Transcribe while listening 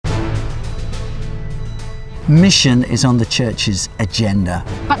Mission is on the church's agenda.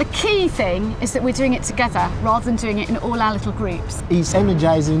 But the key thing is that we're doing it together rather than doing it in all our little groups. It's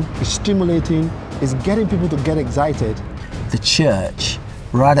energizing, it's stimulating, it's getting people to get excited. The church,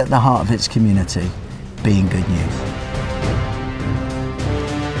 right at the heart of its community, being good news.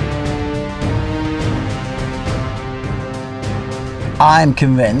 I'm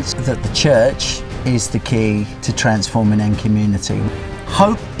convinced that the church is the key to transforming any community.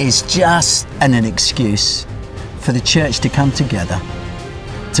 Hope is just an excuse for the church to come together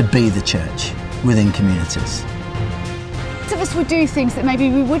to be the church within communities. Most of us will do things that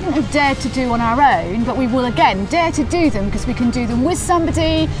maybe we wouldn't have dared to do on our own, but we will again dare to do them because we can do them with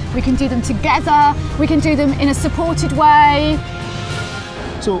somebody, we can do them together, we can do them in a supported way.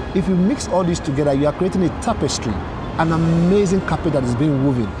 So if you mix all this together, you are creating a tapestry, an amazing carpet that is being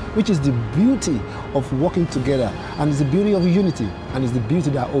woven, which is the beauty of working together, and it's the beauty of unity, and it's the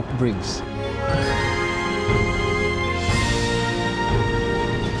beauty that hope brings.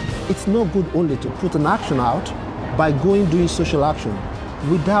 It's not good only to put an action out by doing social action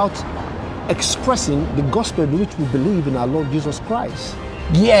without expressing the gospel which we believe in our Lord Jesus Christ.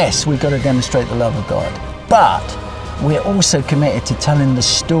 Yes, we've got to demonstrate the love of God, but we're also committed to telling the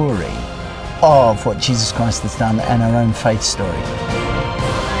story of what Jesus Christ has done and our own faith story.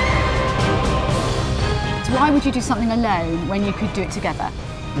 So why would you do something alone when you could do it together?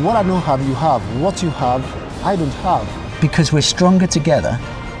 What I don't have, you have. What you have, I don't have. Because we're stronger together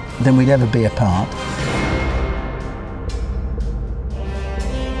than we'd ever be apart.